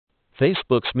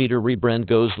Facebook's Meta rebrand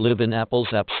goes live in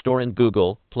Apple's App Store and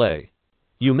Google Play.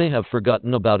 You may have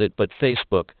forgotten about it, but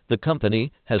Facebook, the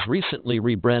company, has recently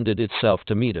rebranded itself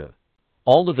to Meta.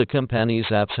 All of the company's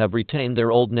apps have retained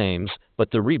their old names, but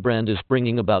the rebrand is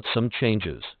bringing about some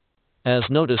changes. As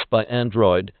noticed by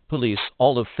Android Police,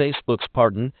 all of Facebook's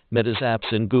Meta's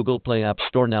apps in Google Play App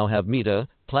Store now have Meta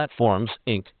Platforms,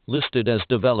 Inc. listed as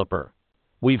developer.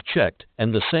 We've checked,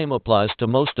 and the same applies to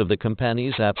most of the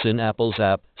company's apps in Apple's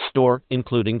App Store,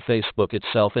 including Facebook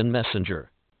itself and Messenger.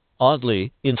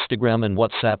 Oddly, Instagram and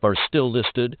WhatsApp are still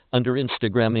listed under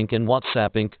Instagram Inc. and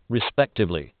WhatsApp Inc.,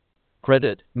 respectively.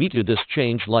 Credit Meta, this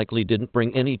change likely didn't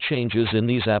bring any changes in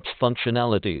these apps'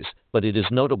 functionalities, but it is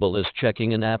notable as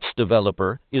checking an app's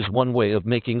developer is one way of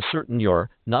making certain you're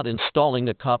not installing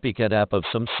a copycat app of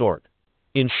some sort.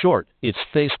 In short, it's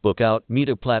Facebook out,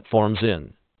 Meta Platforms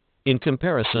in. In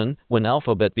comparison, when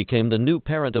Alphabet became the new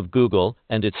parent of Google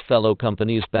and its fellow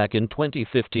companies back in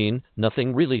 2015,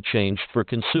 nothing really changed for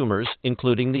consumers,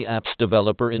 including the app's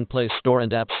developer in Play Store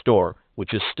and App Store,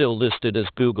 which is still listed as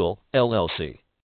Google LLC.